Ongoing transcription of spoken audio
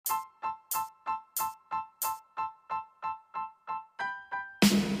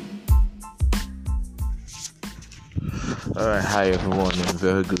Alright, hi everyone, and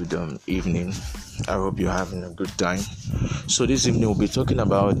very good evening. I hope you're having a good time. So, this evening we'll be talking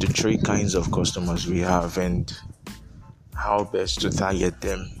about the three kinds of customers we have and how best to target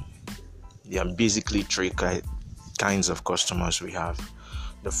them. There are basically three kinds of customers we have.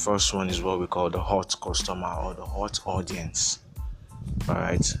 The first one is what we call the hot customer or the hot audience.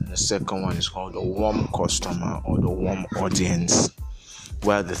 Alright, the second one is called the warm customer or the warm audience,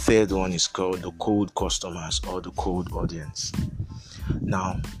 while the third one is called the cold customers or the cold audience.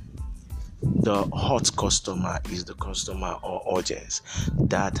 Now, the hot customer is the customer or audience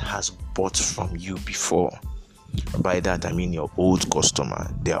that has bought from you before. By that I mean your old customer.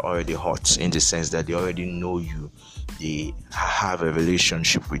 They are already hot in the sense that they already know you. They have a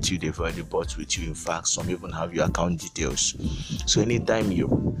relationship with you. They've already bought with you. In fact, some even have your account details. So anytime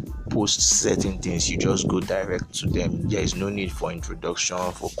you post certain things, you just go direct to them. There is no need for introduction,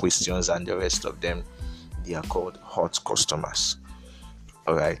 for questions and the rest of them. They are called hot customers.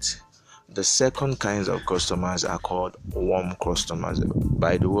 Alright. The second kinds of customers are called warm customers.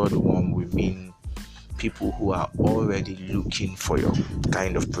 By the word warm, we mean people who are already looking for your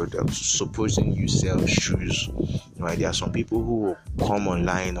kind of product. Supposing you sell shoes, right? There are some people who will come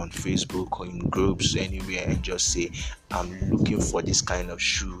online on Facebook or in groups anywhere and just say, I'm looking for this kind of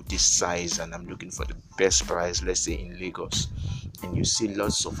shoe, this size, and I'm looking for the best price, let's say in Lagos. And you see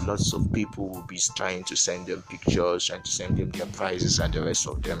lots of people will be trying to send them pictures, trying to send them their prices and the rest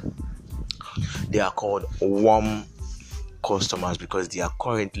of them. They are called warm customers because they are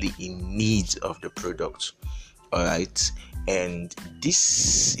currently in need of the product. All right, and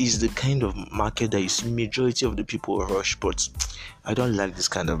this is the kind of market that you see majority of the people rush, but I don't like this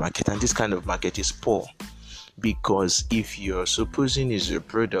kind of market, and this kind of market is poor because if you're supposing is your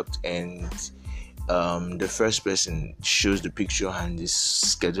product and the first person shows the picture and is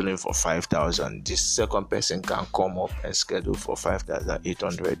scheduling for 5,000, this second person can come up and schedule for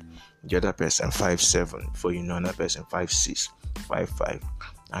 5,800, the other person 5,700, for another person 5,600, 5,500,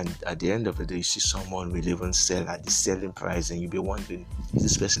 and at the end of the day you see someone will even sell at the selling price and you'll be wondering, is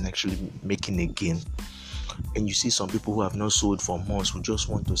this person actually making a gain? And you see some people who have not sold for months who just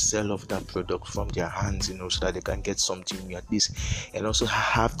want to sell off that product from their hands, so that they can get something new at least, and also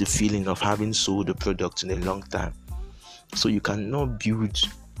have the feeling of having sold the product in a long time. So you cannot build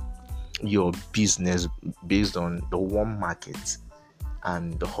your business based on the warm market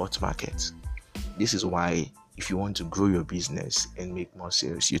and the hot market. This is why if you want to grow your business and make more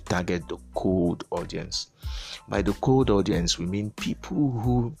sales, you target the cold audience. By the cold audience, we mean people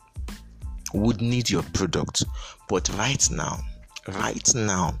who would need your product, but right now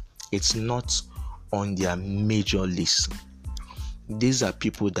it's not on their major list. These are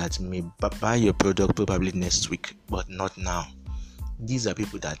people that may buy your product probably next week, but not now. These are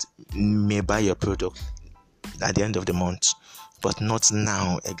people that may buy your product at the end of the month, but not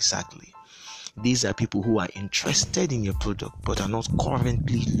now exactly. These are people who are interested in your product but are not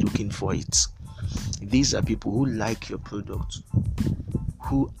currently looking for it. These are people who like your product,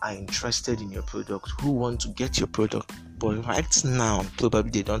 who are interested in your product, who want to get your product, but right now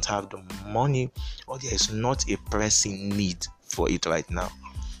probably they don't have the money or there is not a pressing need for it right now.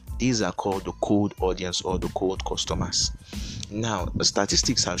 These are called the cold audience or the cold customers. Now, the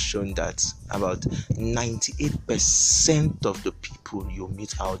statistics have shown that about 98% of the people you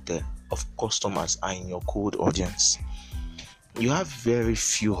meet out there of customers are in your cold audience. You have very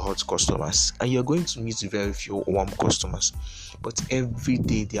few hot customers and you're going to meet very few warm customers, but every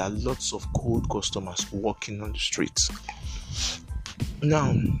day there are lots of cold customers walking on the streets.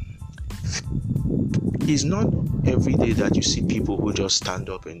 Now, it's not every day that you see people who just stand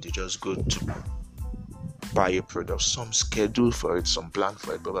up and they just go to buy a product. Some schedule for it, some plan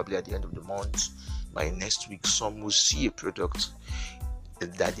for it probably at the end of the month, by next week. Some will see a product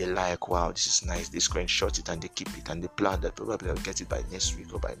that they like, wow, this is nice, they screenshot it and they keep it and they plan that probably I'll get it by next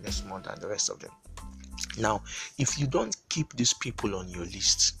week or by next month and the rest of them. Now, if you don't keep these people on your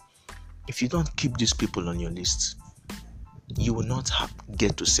list, you will not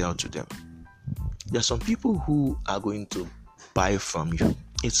get to sell to them. There are some people who are going to buy from you.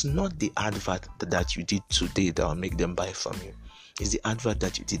 It's not the advert that you did today that will make them buy from you. It's the advert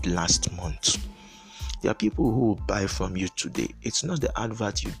that you did last month. There are people who will buy from you today. It's not the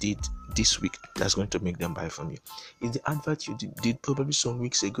advert you did this week that's going to make them buy from you. It's the advert you did probably some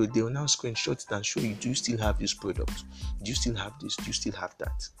weeks ago. They will now screenshot it and show you, do you still have this product? Do you still have this? Do you still have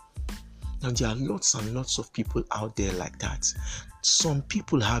that? Now, there are lots and lots of people out there like that. Some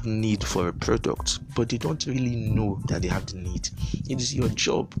people have need for a product, but they don't really know that they have the need. It is your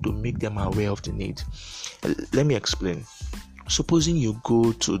job to make them aware of the need. Let me explain. Supposing you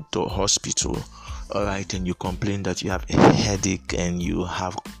go to the hospital all right, and you complain that you have a headache and you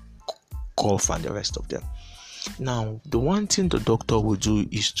have cough and the rest of them. Now, the one thing the doctor will do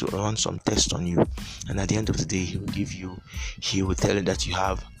is to run some tests on you, and at the end of the day, he will tell you that you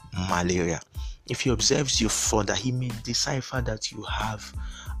have malaria. If he observes you further, he may decipher that you have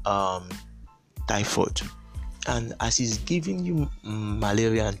typhoid. And as he's giving you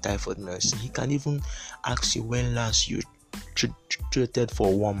malaria and typhoid medicine, he can even ask you when last you treated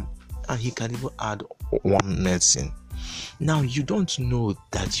for worm, and he can even add worm medicine. Now, you don't know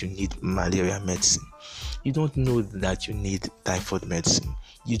that you need malaria medicine. You don't know that you need typhoid medicine.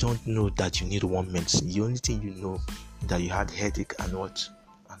 You don't know that you need worm medicine. The only thing you know is that you had headache and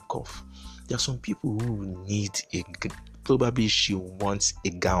cough. There are some people who need probably she wants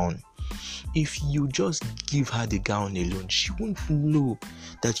a gown. If you just give her the gown alone, she won't know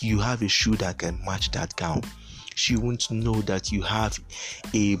that you have a shoe that can match that gown. She won't know that you have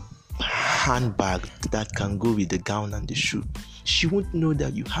a handbag that can go with the gown and the shoe. She won't know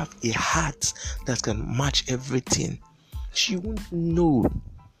that you have a hat that can match everything. She won't know.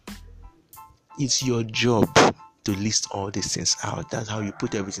 It's your job to list all these things out. That's how you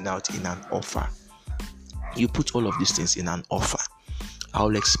put everything out in an offer. You put all of these things in an offer.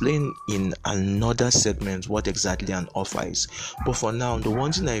 I'll explain in another segment what exactly an offer is. But for now, the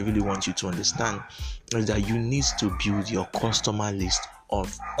one thing I really want you to understand is that you need to build your customer list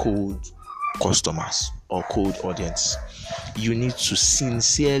of cold customers or cold audience. You need to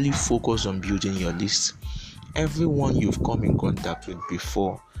sincerely focus on building your list. Everyone you've come in contact with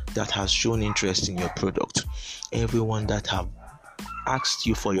before that has shown interest in your product, everyone that have asked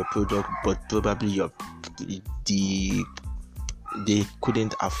you for your product but probably they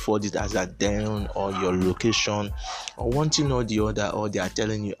couldn't afford it as a down, or your location, or one thing or the other, or they are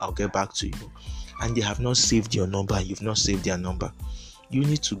telling you I'll get back to you, and they have not saved your number, you've not saved their number. You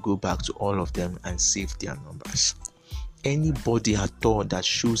need to go back to all of them and save their numbers. Anybody at all that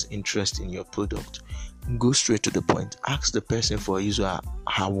shows interest in your product, go straight to the point. Ask the person for his or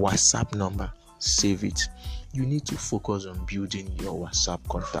her WhatsApp number. Save it. You need to focus on building your WhatsApp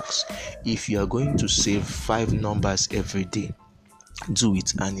contacts. If you are going to save 5 numbers every day, do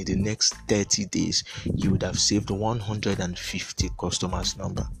it, and in the next 30 days you would have saved 150 customers'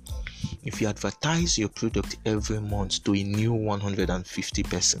 number. If you advertise your product every month to a new 150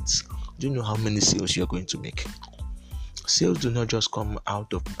 persons, do you know how many sales you're going to make? Sales do not just come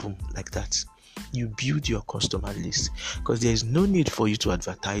out of boom like that. You build your customer list, because there is no need for you to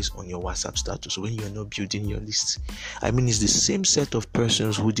advertise on your WhatsApp status when you are not building your list. I mean, it's the same set of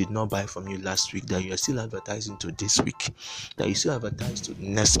persons who did not buy from you last week that you are still advertising to this week, that you still advertise to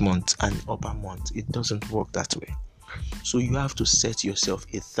next month and upper month. It doesn't work that way. So you have to set yourself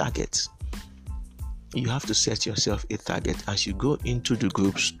a target. You have to set yourself a target as you go into the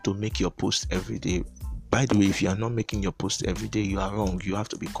groups to make your post every day. By the way, if you are not making your post every day, you are wrong. You have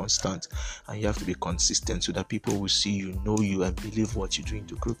to be constant and you have to be consistent so that people will see you, know you, and believe what you do in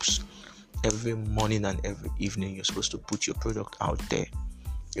the groups. Every morning and every evening, you're supposed to put your product out there,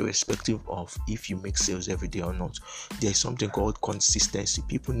 irrespective of if you make sales every day or not. There's something called consistency.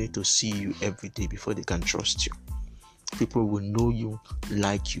 People need to see you every day before they can trust you. People will know you,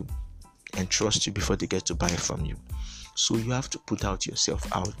 like you, and trust you before they get to buy from you. So you have to put out yourself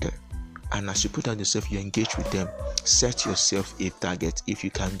out there. And as you put out yourself, you engage with them. Set yourself a target. If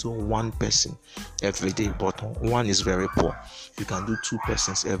you can do 1 person every day, but 1 is very poor. You can do 2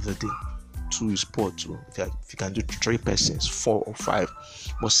 persons every day. 2 is poor too. If you can do 3 persons, 4 or 5.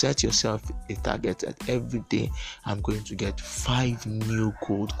 But set yourself a target that every day I'm going to get 5 new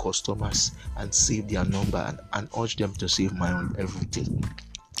cold customers and save their number and urge them to save my own every day.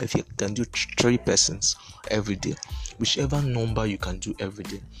 If you can do 3 persons every day, whichever number you can do every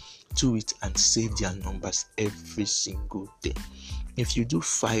day, do it and save their numbers every single day. If you do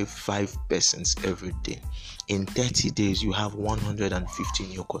 5 persons every day, in 30 days you have 150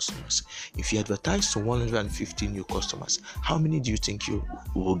 new customers. If you advertise to 150 new customers, how many do you think you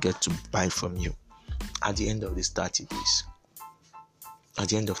will get to buy from you at the end of these 30 days? At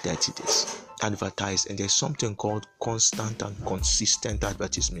the end of 30 days, advertise, and there's something called constant and consistent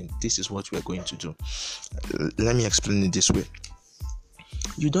advertisement. This is what we're going to do. Let me explain it this way.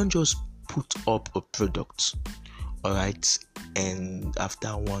 You don't just put up a product, all right, and after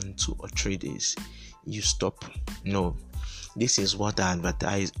 1, 2 or 3 days you stop. No, this is what I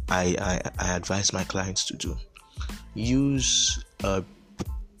advise my clients to do. Use a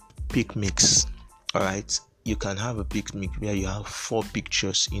pick mix, all right. You can have a pick mix where you have 4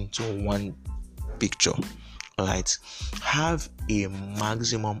 pictures into 1 picture, all right. Have a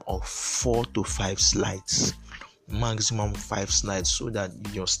maximum of 4 to 5 slides. maximum 5 slides so that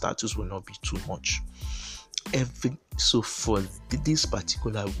your status will not be too much. So for this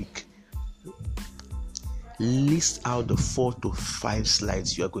particular week, list out the 4 to 5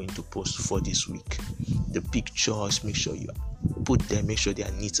 slides you are going to post for this week. The pictures, make sure you put them, make sure they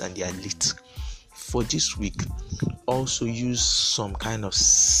are neat and they are lit. For this week, also use some kind of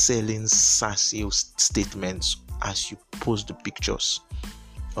selling sassy statements as you post the pictures.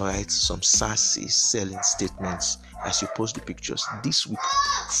 Alright, some sassy selling statements as you post the pictures. This week,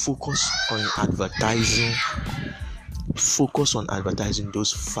 focus on advertising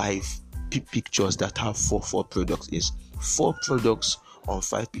those 5 pictures that have 4 products. Is 4 products on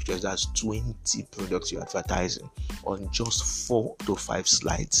 5 pictures. That's 20 products you're advertising on just 4 to 5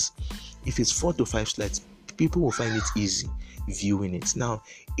 slides. If it's 4 to 5 slides, people will find it easy viewing it. Now,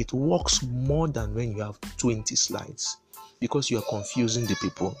 it works more than when you have 20 slides because you are confusing the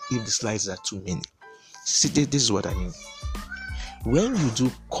people if the slides are too many. See, this is what I mean. When you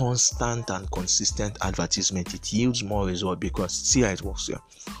do constant and consistent advertisement, it yields more result because see how it works here.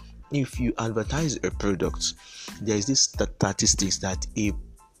 If you advertise a product, there is this statistics that a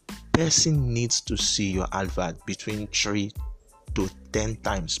person needs to see your advert between 3 to 10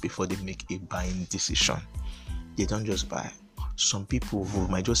 times before they make a buying decision. They don't just buy. Some people who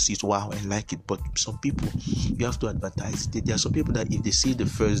might just see it, wow, and like it, but some people you have to advertise. There are some people that if they see it the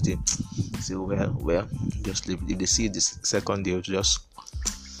first day, say, well, just leave it. If they see it the second day, it's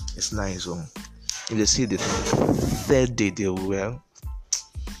nice. If they see it the third day,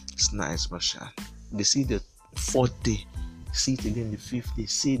 it's nice, but they see the 4th day, see it again the 5th day,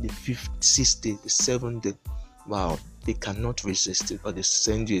 see the 5th, 6th day, the 7th day, wow, they cannot resist it, or they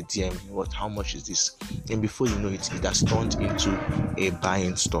send you a DM, how much is this? And before you know it, it has turned into a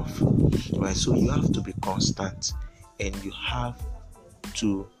buying stuff, right? So you have to be constant and you have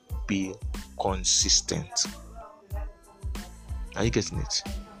to be consistent. Are you getting it?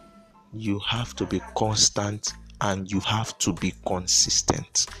 You have to be constant and you have to be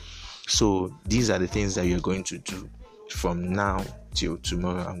consistent. So these are the things that you're going to do from now till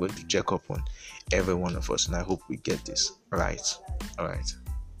tomorrow. I'm going to check up on every one of us, and I hope we get this right. All right.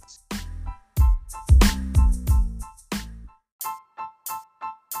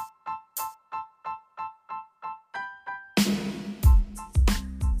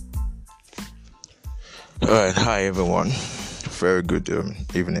 Hi everyone. Very good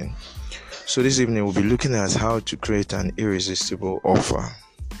evening. So this evening we'll be looking at how to create an irresistible offer.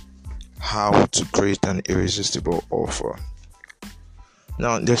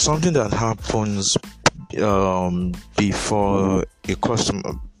 Now, there's something that happens before a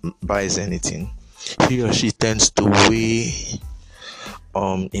customer buys anything. He or she tends to weigh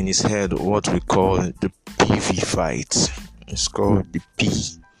in his head what we call the PV fight. It's called the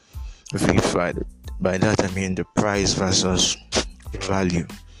PV fight. By that I mean the price versus value.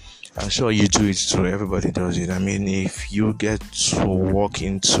 I'm sure you do it too. Everybody does it. I mean, if you get to walk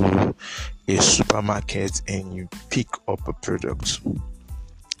into a supermarket and you pick up a product,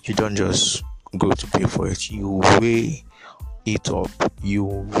 you don't just go to pay for it. You weigh it up. You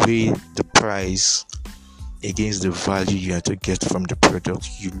weigh the price against the value you have to get from the product.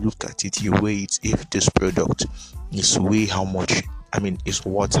 You look at it. You weigh it. If this product is worth how much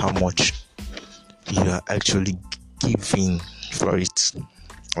you are actually giving for it.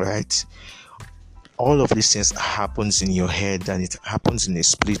 Right? All of these things happens in your head, and it happens in a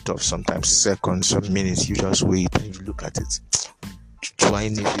split of sometimes seconds or minutes. You just wait and you look at it. Do I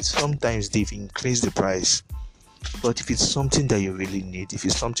need it? Sometimes they've increased the price, but if it's something that you really need, if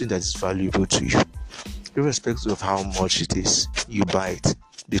it's something that is valuable to you, irrespective of how much it is, you buy it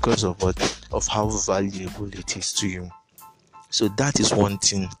because of how valuable it is to you. So that is one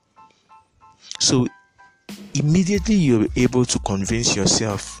thing. So immediately you're able to convince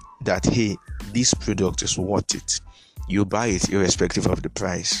yourself that, hey, this product is worth it. You buy it irrespective of the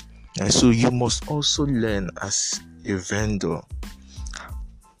price. And so you must also learn as a vendor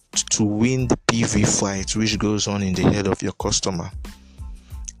to win the PV fight which goes on in the head of your customer.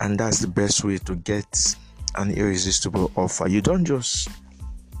 And that's the best way to get an irresistible offer. You don't just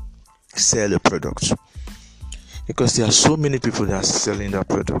sell a product, because there are so many people that are selling that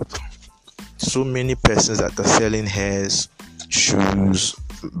product. So many persons that are selling hairs, shoes,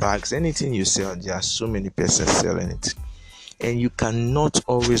 bags, anything you sell, there are so many persons selling it. And you cannot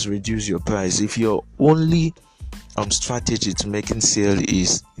always reduce your price. If your only strategy to making sale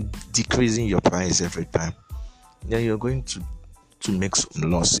is decreasing your price every time, then you're going to make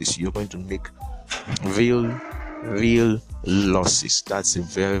some losses. You're going to make real losses. That's a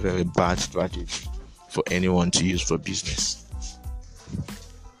very, very bad strategy for anyone to use for business.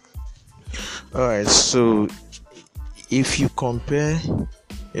 Alright, so If you compare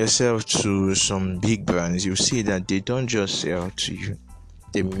yourself to some big brands, you see that they don't just sell to you,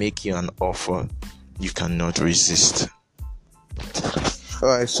 they make you an offer you cannot resist.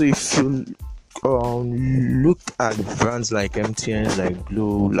 Alright, so if you look at brands like MTN, like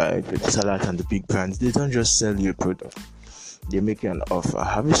Glo, like Salat, and the big brands, they don't just sell you a product, they make you an offer.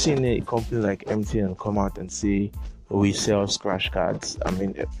 Have you seen a company like MTN come out and say, we sell scratch cards,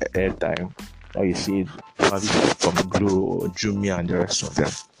 airtime? Or you see it probably from Glo or Jumia and the rest of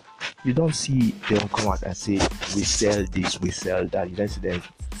them. You don't see them come out and say, we sell this, we sell that. You don't see them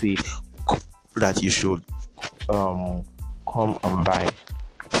say that you should come and buy.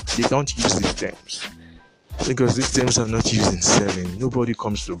 They don't use these terms because these terms are not used in selling. Nobody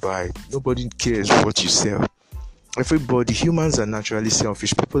comes to buy. Nobody cares what you sell. Everybody, humans are naturally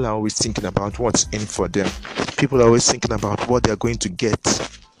selfish. People are always thinking about what's in for them. People are always thinking about what they're going to get.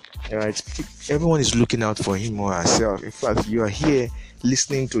 Alright, everyone is looking out for him or herself. In fact, you are here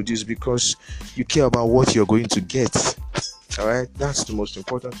listening to this because you care about what you're going to get. Alright, that's the most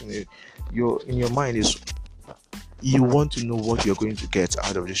important thing. In your mind is you want to know what you're going to get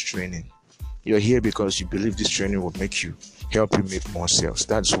out of this training. You're here because you believe this training will help you make more sales.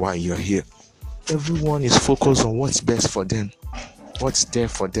 That's why you're here. Everyone is focused on what's best for them, what's there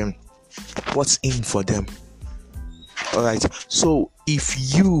for them, what's in for them. Alright, so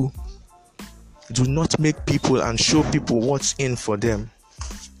if you do not make people and show people what's in for them,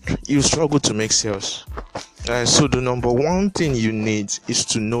 you struggle to make sales. So the number one thing you need is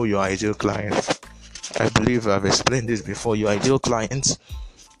to know your ideal client. I believe I've explained this before. Your ideal client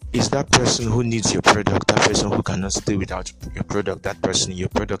is that person who needs your product, that person who cannot stay without your product, that person your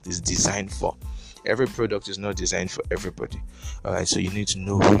product is designed for. Every product is not designed for everybody. Alright, so you need to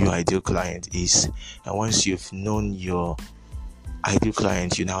know who your ideal client is. And once you've known your ideal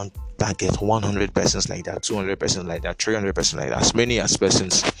client, you now target 100 persons like that, 200 persons like that, 300 persons like that, as many as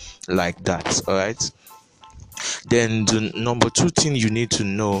persons like that. Alright. Then the number two thing you need to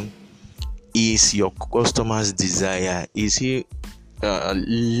know is your customer's desire. Is he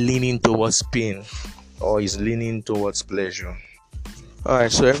leaning towards pain or is leaning towards pleasure?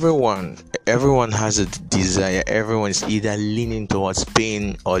 Alright, so everyone has a desire. Everyone is either leaning towards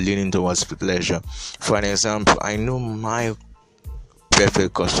pain or leaning towards pleasure. For an example, I know my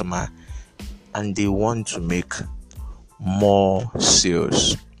perfect customer and they want to make more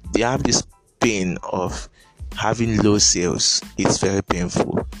sales. They have this pain of having low sales. It's very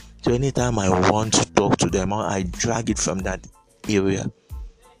painful. So anytime I want to talk to them, I drag it from that area.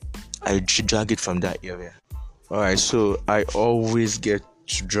 Alright, so I always get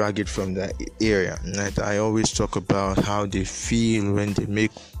to drag it from that area. Right? I always talk about how they feel when they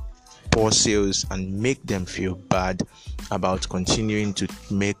make poor sales and make them feel bad about continuing to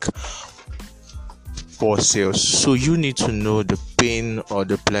make poor sales. So you need to know the pain or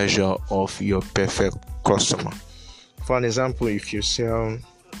the pleasure of your perfect customer. For an example, if you sell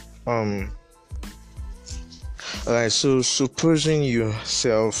alright, so supposing you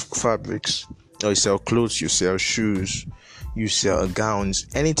sell fabrics, or you sell clothes, you sell shoes, you sell gowns,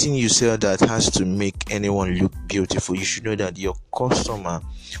 anything you sell that has to make anyone look beautiful, you should know that your customer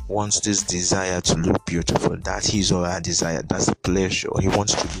wants this desire to look beautiful. That's his or her desire. That's the pleasure. He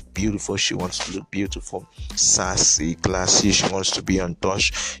wants to look beautiful. She wants to look beautiful, sassy, classy. She wants to be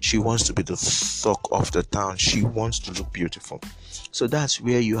untouched. She wants to be the talk of the town. She wants to look beautiful. So that's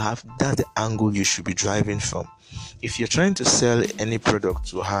where that's the angle you should be driving from. If you're trying to sell any product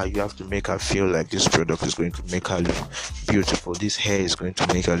to her, you have to make her feel like this product is going to make her look beautiful. This hair is going to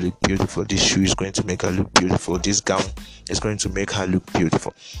make her look beautiful. This shoe is going to make her look beautiful. This gown is going to make her look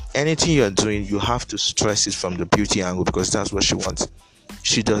beautiful. Anything you're doing, you have to stress it from the beauty angle because that's what she wants.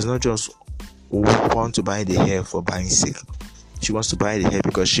 She does not just want to buy the hair for buying sake. She wants to buy the hair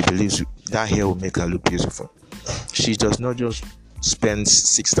because she believes that hair will make her look beautiful. She does not just spend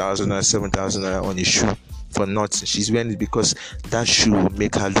 6,000 or 7,000 on a shoe for nothing. She's wearing it because that shoe will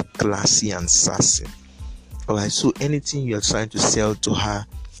make her look classy and sassy. Alright, so anything you're trying to sell to her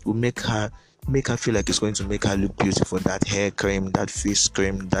will make her feel like it's going to make her look beautiful. That hair cream, that face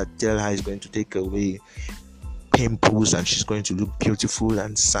cream, that tell her is going to take away pimples and she's going to look beautiful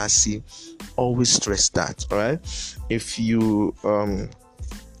and sassy. Always stress that. Alright, if you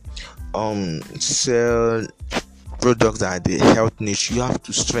sell products that are the health niche, you have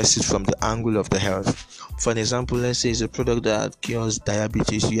to stress it from the angle of the health. For an example, let's say it's a product that cures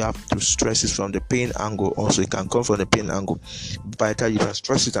diabetes, you have to stress it from the pain angle. Also, it can come from the pain angle. By the time you can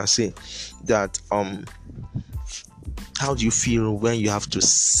stress it and say that how do you feel when you have to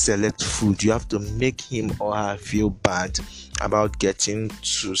select food? You have to make him or her feel bad about getting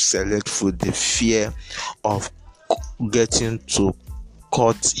to select food. The fear of getting to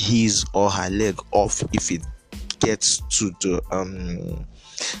cut his or her leg off if it gets to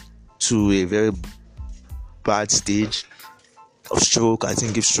a very bad stage of stroke. I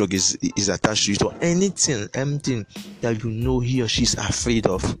think if stroke is attached to it, or anything that he or she's afraid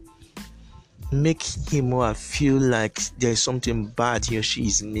of, make him or her feel like there's something bad he or she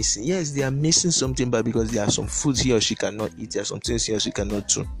is missing. Yes, they are missing something bad because there are some foods he or she cannot eat, there are some things he or she cannot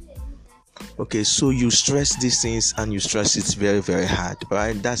do. Okay, so you stress these things and you stress it very, very hard,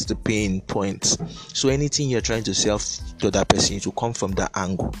 right? That's the pain point. So anything you're trying to sell to that person, it will come from that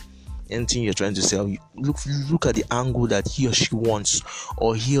angle. Anything you're trying to sell, look at the angle that he or she wants,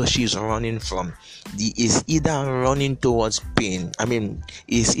 or he or she is running from. Is either running towards pain,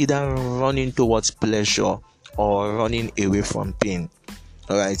 is either running towards pleasure or running away from pain.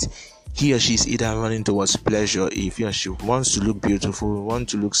 All right, he or she is either running towards pleasure. If he or she wants to look beautiful, want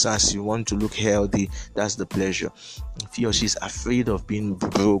to look sassy, want to look healthy, that's the pleasure. If he or she is afraid of being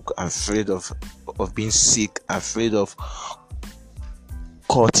broke, afraid of being sick, afraid of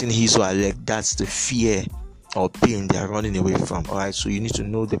cutting his or her leg, that's the fear or pain they are running away from. All right, so you need to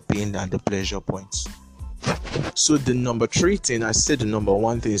know the pain and the pleasure points. So the number 3 thing, I said the number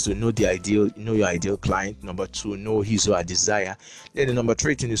 1 thing is to know your ideal client. Number 2, know his or her desire. Then the number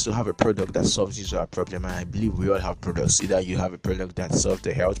 3 thing is to have a product that solves his or her problem. And I believe we all have products. Either you have a product that solves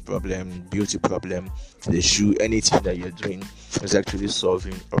the health problem, beauty problem, the shoe, anything that you're doing is actually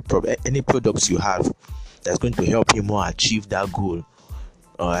solving a problem. Any products you have that's going to help you more achieve that goal,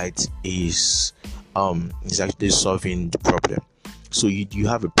 all right, is actually solving the problem. So you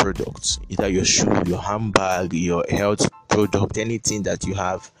have a product, either your shoe, your handbag, your health product, anything that you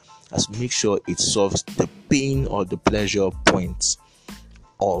have, as make sure it solves the pain or the pleasure points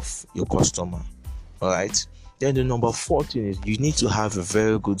of your customer. All right. Then the number 4 thing is you need to have a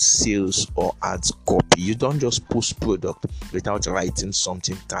very good sales or ads copy. You don't just post product without writing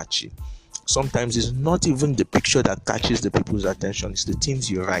something catchy. Sometimes it's not even the picture that catches the people's attention, it's the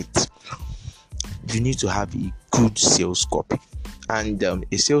things you write. You need to have a good sales copy. And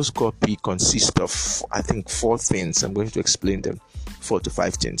a sales copy consists of, I think, 4 things. I'm going to explain them, 4 to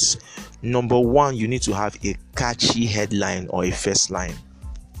 5 things. Number 1, you need to have a catchy headline or a first line.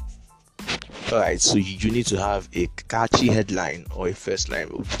 Alright, so you need to have a catchy headline or a first line.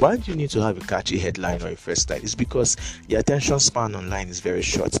 Why do you need to have a catchy headline or a first line? It's because the attention span online is very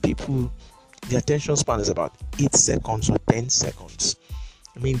short. The attention span is about 8 seconds or 10 seconds.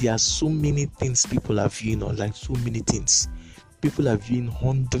 There are so many things people are viewing online, so many things. People are viewing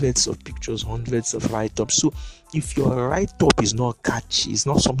hundreds of pictures, hundreds of write-ups. So if your write-up is not catchy, it's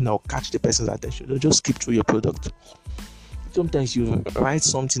not something that will catch the person's attention, they'll just skip through your product. Sometimes you write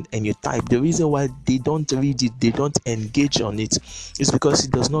something and you type. The reason why they don't read it, they don't engage on it, is because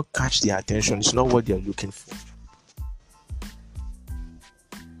it does not catch their attention. It's not what they're looking for.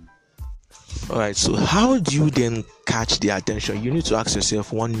 Alright, so how do you then catch their attention? You need to ask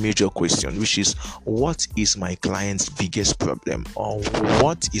yourself one major question, which is, what is my client's biggest problem? Or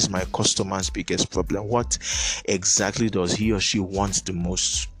what is my customer's biggest problem? What exactly does he or she want the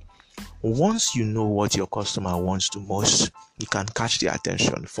most? Once you know what your customer wants the most, you can catch their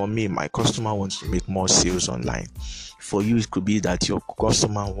attention. For me, my customer wants to make more sales online. For you, it could be that your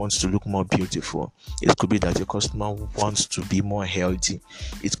customer wants to look more beautiful. It could be that your customer wants to be more healthy.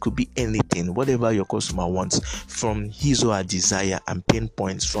 It could be anything, whatever your customer wants, from his or her desire and pain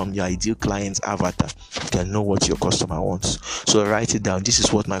points from your ideal client's avatar. You can know what your customer wants. So write it down. This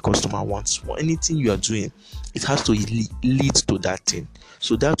is what my customer wants. For anything you are doing, it has to lead to that thing.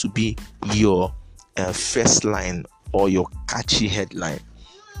 So that will be your first line or your catchy headline.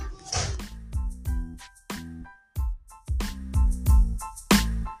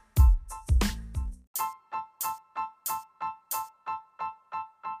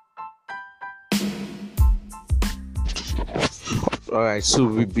 Alright, so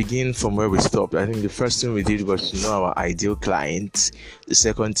we begin from where we stopped. I think the first thing we did was to know our ideal client. The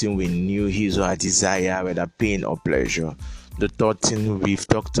second thing, we knew his or her desire, whether pain or pleasure. The third thing, we've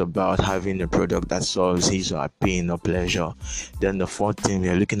talked about having a product that solves his or her pain or pleasure. Then the fourth thing, we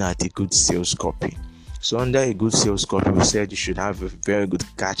are looking at a good sales copy. So under a good sales copy, we said you should have a very good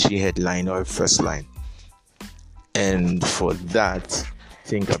catchy headline or a first line. And for that, I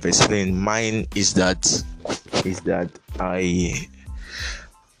think I've explained. Mine is that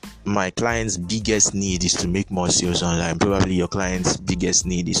my client's biggest need is to make more sales online. Probably your client's biggest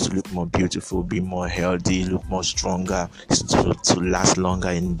need is to look more beautiful, be more healthy, look more stronger, is to last longer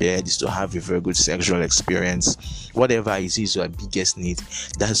in bed, is to have a very good sexual experience. Whatever it is your biggest need,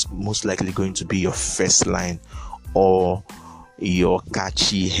 that's most likely going to be your first line or your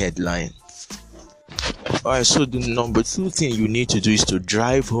catchy headline. Alright, so the number two thing you need to do is to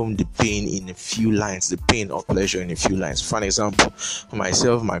drive home the pain in a few lines, the pain or pleasure in a few lines. For an example, for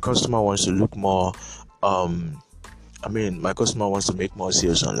myself, my customer wants to look more my customer wants to make more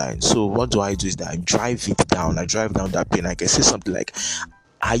sales online. So what do I do is that I drive it down. I drive down that pain. I can say something like,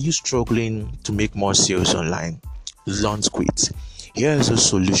 are you struggling to make more sales online? Don't quit. Here's a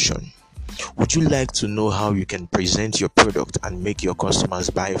solution. Would you like to know how you can present your product and make your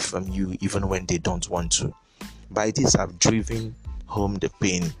customers buy from you even when they don't want to? By this, I've driven home the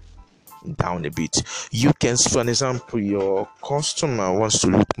pain down a bit. You can, for an example, your customer wants to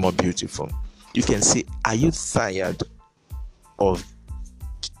look more beautiful. You can say, are you tired of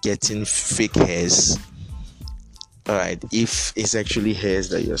getting fake hairs? Alright, if it's actually hairs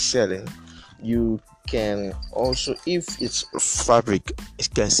that you're selling, you can also, if it's fabric, you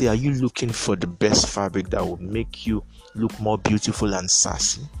can say, are you looking for the best fabric that will make you look more beautiful and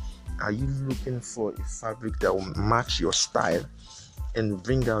sassy? Are you looking for a fabric that will match your style and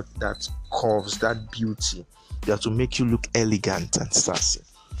bring out that curves, that beauty, that will make you look elegant and sassy?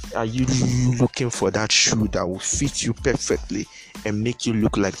 Are you looking for that shoe that will fit you perfectly and make you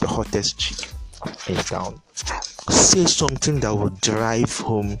look like the hottest chick in town? Say something that will drive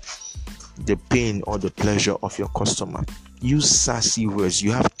home the pain or the pleasure of your customer. Use sassy words.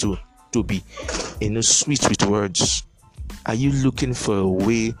 You have to be sweet with words. Are you looking for a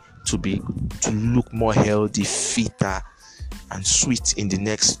way to look more healthy, fitter, and sweet in the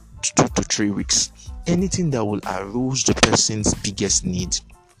next 2 to 3 weeks? Anything that will arouse the person's biggest need.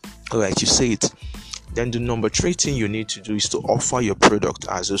 Alright, you say it. Then the number 3 thing you need to do is to offer your product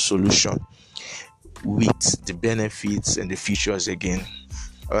as a solution with the benefits and the features again.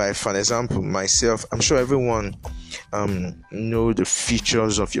 Alright, for example, myself, I'm sure everyone know the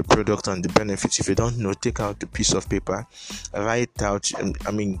features of your product and the benefits. If you don't know, take out the piece of paper, write out,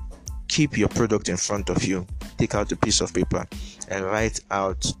 keep your product in front of you, take out the piece of paper and write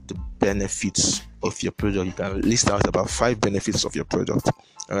out the benefits of your product. You can list out about 5 benefits of your product.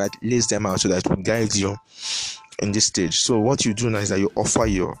 Alright, list them out so that it will guide you in this stage. So what you do now is that you offer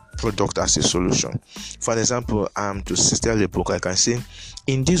your product as a solution. For example, to sell a book, I can say,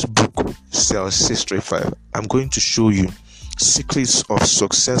 in this book, Sales 635, I'm going to show you secrets of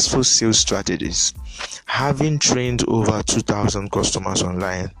successful sales strategies. Having trained over 2,000 customers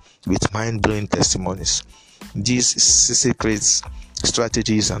online with mind-blowing testimonies, these secrets,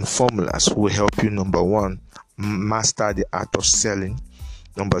 strategies, and formulas will help you, number 1, master the art of selling.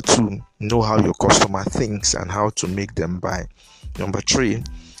 Number 2, know how your customer thinks and how to make them buy. Number 3,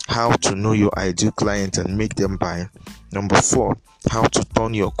 how to know your ideal client and make them buy. Number 4, how to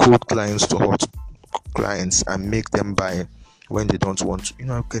turn your cold clients to hot clients and make them buy when they don't want to.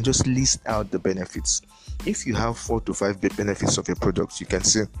 You can just list out the benefits. If you have 4 to 5 benefits of your product, you can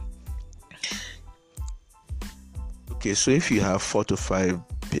say, okay, so if you have 4 to 5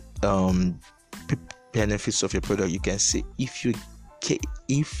 benefits of your product, you can say, if you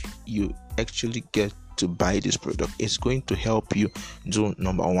actually get to buy this product, it's going to help you do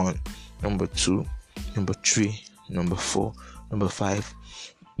number 1, number 2, number 3, number 4, number 5.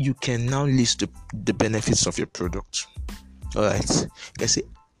 You can now list the benefits of your product. Alright, you can say,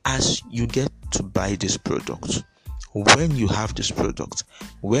 as you get to buy this product, when you have this product,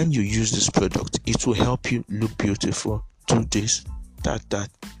 when you use this product, it will help you look beautiful, do this, that.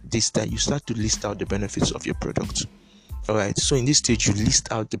 You start to list out the benefits of your product. Alright, so in this stage, you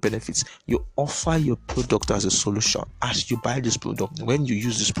list out the benefits. You offer your product as a solution. As you buy this product, when you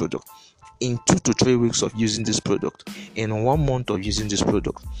use this product, in 2 to 3 weeks of using this product, in 1 month of using this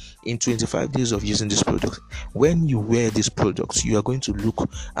product, in 25 days of using this product, when you wear this product, you are going to look,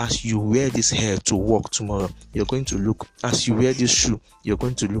 as you wear this hair to work tomorrow, you're going to look, as you wear this shoe, you're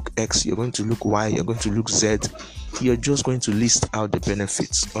going to look X, you're going to look Y, you're going to look Z. You're just going to list out the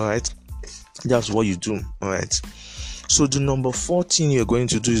benefits. Alright, that's what you do. Alright, so the number 14 you're going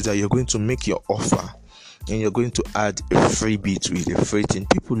to do is that you're going to make your offer and you're going to add a freebie to it, a free thing.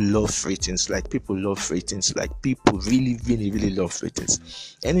 People love free things. People really, really, really love free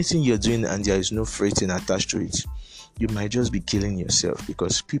things. Anything you're doing and there is no free thing attached to it, you might just be killing yourself,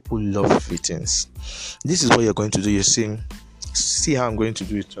 because people love free things. This is what you're going to do. You're saying, see how I'm going to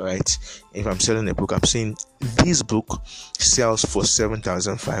do it, right? If I'm selling a book, I'm saying this book sells for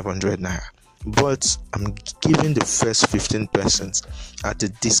 7,500 naira. But I'm giving the first 15% at a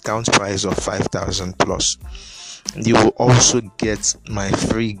discount price of 5,000 plus. You will also get my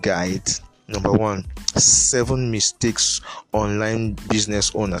free guide. Number 1, 7 mistakes online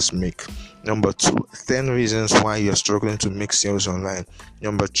business owners make. Number 2, 10 reasons why you're struggling to make sales online.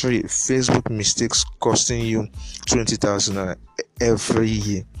 Number 3, Facebook mistakes costing you 20,000 every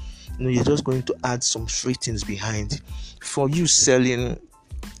year. you're just going to add some free things behind. For you selling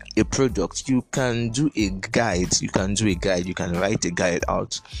a product, you can do a guide. You can write a guide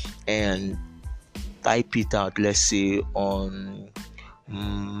out and type it out. Let's say on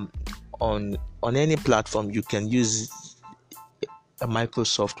any platform. You can use a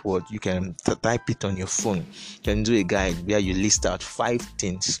Microsoft Word. You can type it on your phone. You can do a guide where you list out 5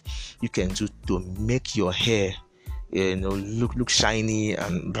 things you can do to make your hair look shiny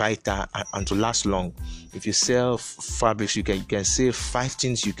and brighter and to last long. If you sell fabrics, you can say 5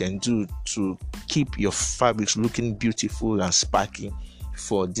 things you can do to keep your fabrics looking beautiful and sparkly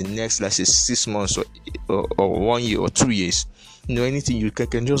for the next, let's say, 6 months or 1 year or 2 years. Anything you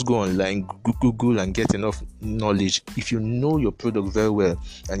can just go online, Google, and get enough knowledge. If you know your product very well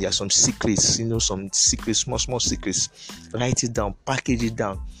and there are some secrets, small secrets, write it down, package it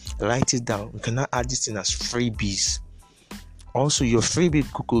down, write it down. You cannot add this in as freebies. Also, your freebie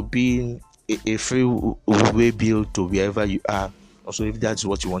could be a free way bill to wherever you are. Also, if that's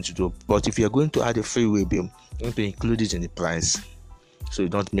what you want to do. But if you're going to add a free way bill, you need to include it in the price so you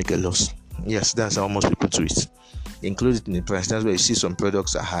don't make a loss. Yes, that's how most people do it. Include it in the price. That's where you see some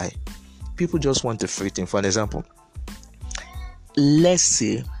products are high. People just want a free thing. For an example, let's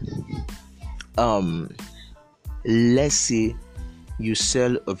say you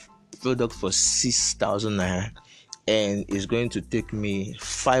sell a product for 6,000 naira and it's going to take me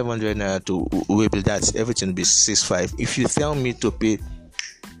 500 naira to waybill. That's everything will be 6,500. If you tell me to pay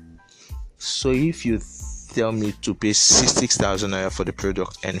 6,000 naira for the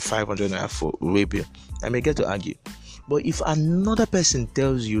product and 500 naira for waybill, I may get to argue. But if another person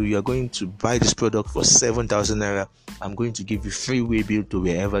tells you are going to buy this product for 7,000 naira, I'm going to give you free waybill to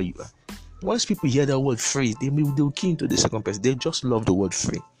wherever you are. Once people hear the word free, they'll key into the second person. They just love the word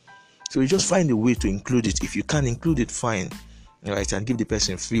free. So you just find a way to include it. If you can't include it, fine. Right, and give the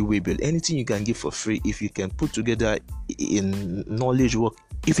person free waybill. Anything you can give for free, if you can put together in knowledge work,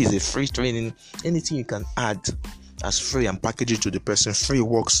 if it's a free training, anything you can add as free and package it to the person, free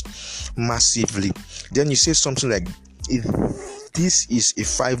works massively. Then you say something like, if this is a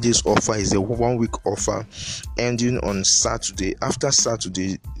 5 days offer, is a 1 week offer ending on Saturday. After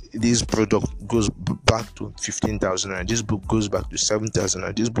Saturday, this product goes back to 15,000. This book goes back to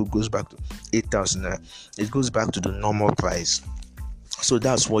 7,000. This book goes back to 8,000. It goes back to the normal price. So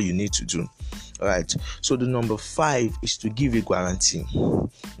that's what you need to do. All right. So the number 5 is to give a guarantee.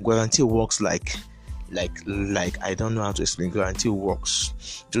 Guarantee works like I don't know how to explain. Guarantee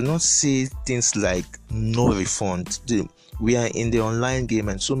works. Do not say things like no refund. We are in the online game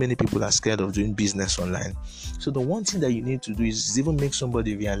and so many people are scared of doing business online. So the one thing that you need to do is even make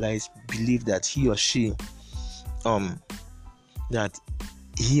somebody believe that he or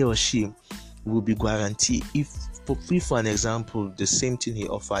she will be guaranteed. If for an example, the same thing he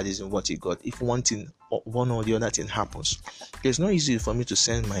offered isn't what he got, if one or the other thing happens, it's not easy for me to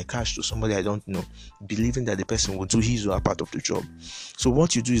send my cash to somebody I don't know, believing that the person will do his or her part of the job. So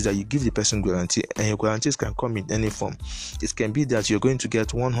what you do is that you give the person guarantee, and your guarantees can come in any form. It can be that you're going to get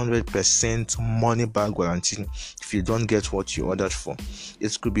 100% money back guarantee if you don't get what you ordered for.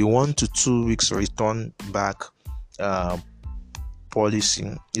 It could be 1 to 2 weeks return back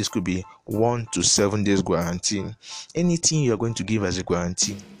policy. This could be 1 to 7 days guarantee. Anything you're going to give as a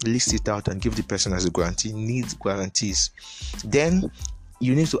guarantee, list it out and give the person as a guarantee. Needs guarantees. Then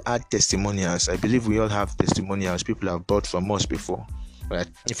you need to add testimonials. I believe we all have testimonials. People have bought from us before, right?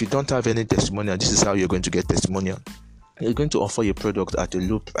 If you don't have any testimonial, this is how you're going to get testimonial. You're going to offer your product at a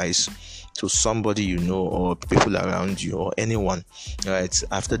low price to somebody you know or people around you or anyone, right?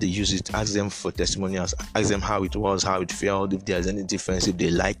 After they use it, ask them for testimonials, ask them how it was, how it felt, if there's any difference, if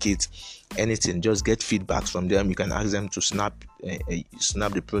they like it, anything. Just get feedback from them. You can ask them to snap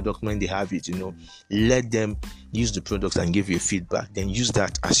the product when they have it, let them use the product and give you feedback, then use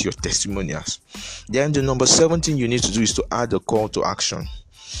that as your testimonials. Then the number 17 you need to do is to add a call to action.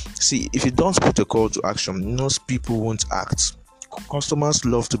 See, if you don't put a call to action, most people won't act. Customers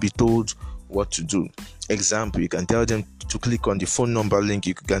love to be told what to do. Example, you can tell them to click on the phone number link.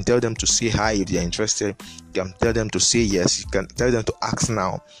 You can tell them to say hi if they're interested. You can tell them to say yes. You can tell them to act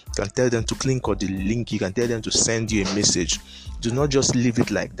now. You can tell them to click on the link. You can tell them to send you a message. Do not just leave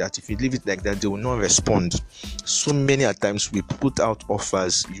it like that. If you leave it like that, they will not respond. So many at times we put out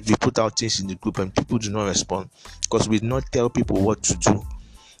offers, we put out things in the group and people do not respond because we do not tell people what to do.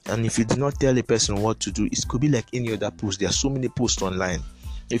 And if you do not tell a person what to do, it could be like any other post. There are so many posts online.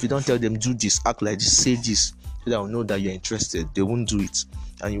 If you don't tell them, do this, act like this, say this, so that will know that you're interested, they won't do it.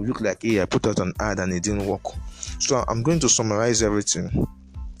 And you look like, hey, I put out an ad and it didn't work. So I'm going to summarize everything.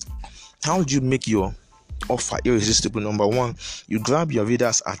 How do you make your offer irresistible. Number one, you grab your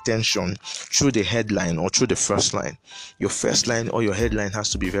reader's attention through the headline or through the first line. Your first line or your headline has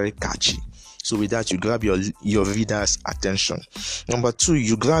to be very catchy. So with that, you grab your reader's attention. Number two,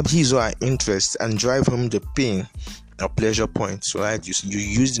 you grab his or her interest and drive home the pain or pleasure points, right? You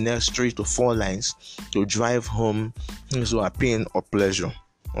use the next 3 to 4 lines to drive home his or her pain or pleasure,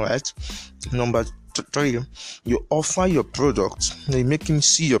 right? Number 3, you offer your product. You make him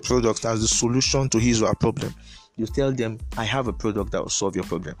see your product as the solution to his or her problem. You tell them, I have a product that will solve your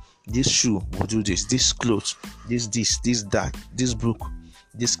problem. This shoe will do this, this clothes, this, that, this book,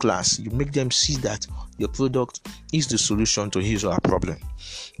 this class. You make them see that your product is the solution to his or her problem.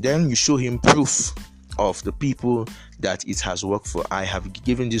 Then you show him proof of the people that it has worked for. I have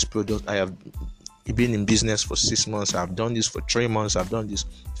given this product, I have been in business for 6 months, I've done this for 3 months, I've done this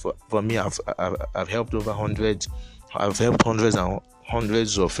for me, I've helped over 100, I've helped hundreds and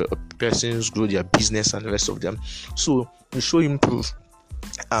hundreds of persons grow their business and the rest of them. So you show him proof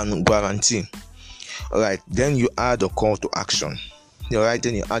and guarantee. Alright, then you add a call to action. Alright,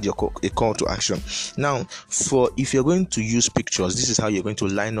 then you add a call to action. Now, if you're going to use pictures, this is how you're going to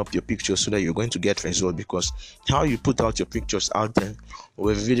line up your pictures so that you're going to get result, because how you put out your pictures out there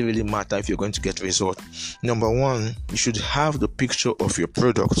will really matter if you're going to get result. Number one, you should have the picture of your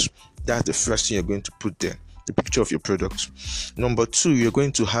product. That's the first thing you're going to put there, the picture of your product. Number two, you're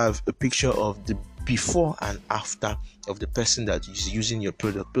going to have a picture of the before and after of the person that is using your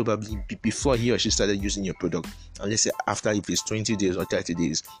product, probably before he or she started using your product, and let's say after, if it's 20 days or 30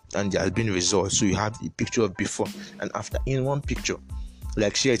 days and there has been results. So you have the picture of before and after in one picture,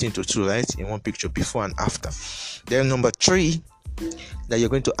 like share it into 2, right? In one picture, before and after. Then number 3 that you're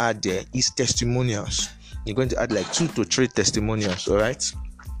going to add there is testimonials. You're going to add like 2 to 3 testimonials. All right,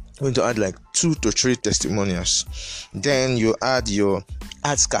 you're going to add like 2 to 3 testimonials. Then you add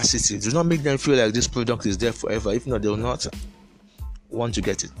scarcity. Do not make them feel like this product is there forever. If not, they will not want to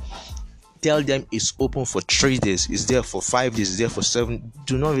get it. Tell them it's open for 3 days, it's there for 5 days, it's there for 7.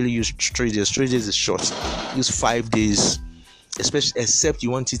 Do not really use 3 days. 3 days is short. Use 5 days, especially except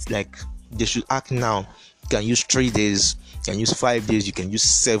you want it like they should act now. You can use 3 days, you can use 5 days, you can use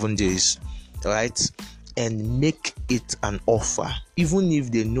 7 days. All right, and make it an offer. Even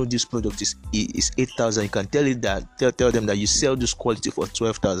if they know this product is 8,000, you can tell them that you sell this quality for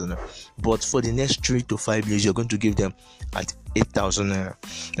 12,000, but for the next 3 to 5 years you're going to give them at 8,000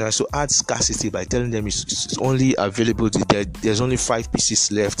 naira. So add scarcity by telling them it's only available there's only 5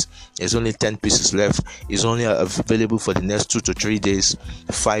 pieces left, there's only 10 pieces left, it's only available for the next 2 to 3 days,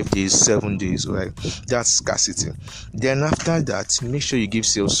 5 days, 7 days, right? That's scarcity. Then after that, make sure you give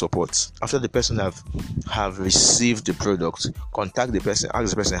sales support. After the person have received the product, contact the person,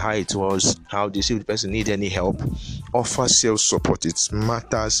 ask the person how it was, how they see if the person need any help. Offer sales support. It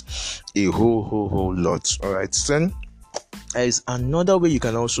matters a whole lot. All right, then there is another way you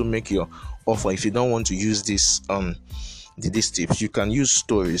can also make your offer. If you don't want to use these tips, you can use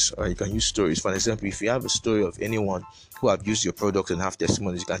stories. Or you can use stories. For example, if you have a story of anyone who have used your product and have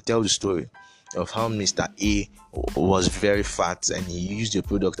testimonies, you can tell the story of how Mr. A was very fat and he used the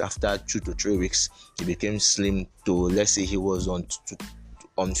product. After 2 to 3 weeks, he became slim to, let's say he was on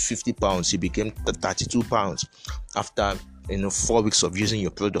 50 pounds, he became 32 pounds after 4 weeks of using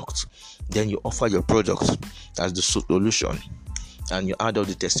your product. Then you offer your product as the solution, and you add all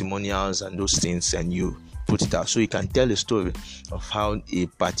the testimonials and those things, and you put it out. So you can tell a story of how a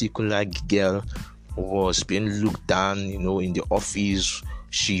particular girl was being looked down, in the office.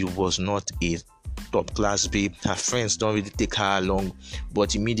 She was not a top class babe. Her friends don't really take her along,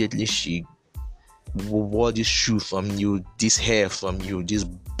 but immediately she wore this shoe from you, this hair from you, this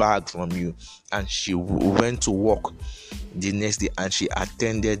bag from you, and she went to work the next day and she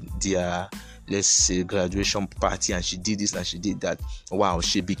attended their, let's say, graduation party, and she did this and she did that. Wow,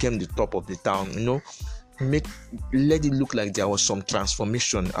 she became the top of the town. Let it look like there was some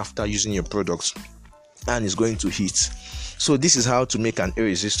transformation after using your products, and it's going to hit. So this is how to make an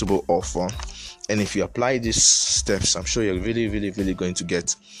irresistible offer. And if you apply these steps, I'm sure you're really going to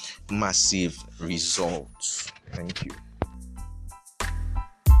get massive results. Thank you.